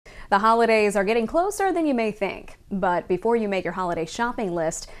The holidays are getting closer than you may think. But before you make your holiday shopping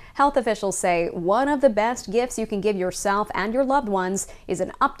list, health officials say one of the best gifts you can give yourself and your loved ones is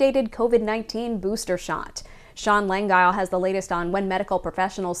an updated COVID-19 booster shot. Sean Langile has the latest on when medical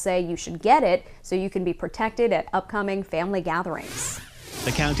professionals say you should get it so you can be protected at upcoming family gatherings.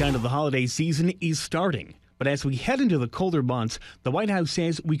 The countdown to the holiday season is starting. But as we head into the colder months, the White House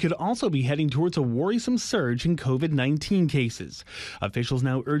says we could also be heading towards a worrisome surge in COVID-19 cases. Officials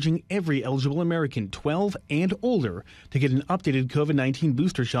now urging every eligible American 12 and older to get an updated COVID-19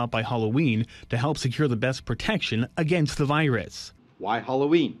 booster shot by Halloween to help secure the best protection against the virus. Why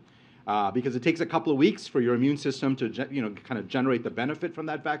Halloween? Because it takes a couple of weeks for your immune system to kind of generate the benefit from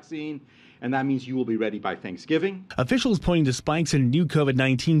that vaccine, and that means you will be ready by Thanksgiving. Officials pointing to spikes in new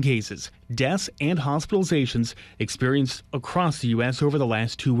COVID-19 cases, deaths, and hospitalizations experienced across the U.S. over the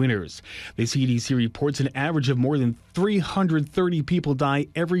last 2 winters. The CDC reports an average of more than 330 people die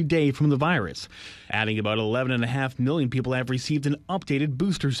every day from the virus, adding about 11.5 million people have received an updated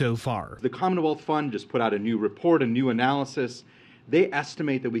booster so far. The Commonwealth Fund just put out a new report, a new analysis. They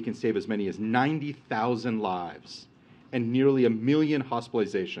estimate that we can save as many as 90,000 lives and nearly 1 million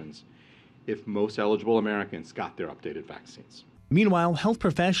hospitalizations if most eligible Americans got their updated vaccines. Meanwhile, health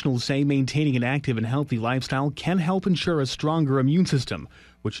professionals say maintaining an active and healthy lifestyle can help ensure a stronger immune system,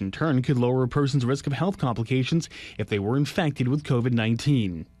 which in turn could lower a person's risk of health complications if they were infected with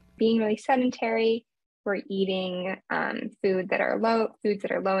COVID-19. Being really sedentary, we're eating foods that are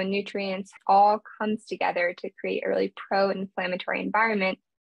low in nutrients, all comes together to create a really pro-inflammatory environment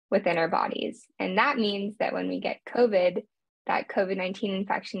within our bodies. And that means that when we get COVID, that COVID-19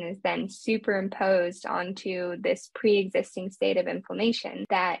 infection is then superimposed onto this pre-existing state of inflammation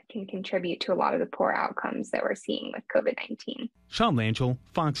that can contribute to a lot of the poor outcomes that we're seeing with COVID-19. Sean Langile,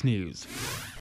 Fox News.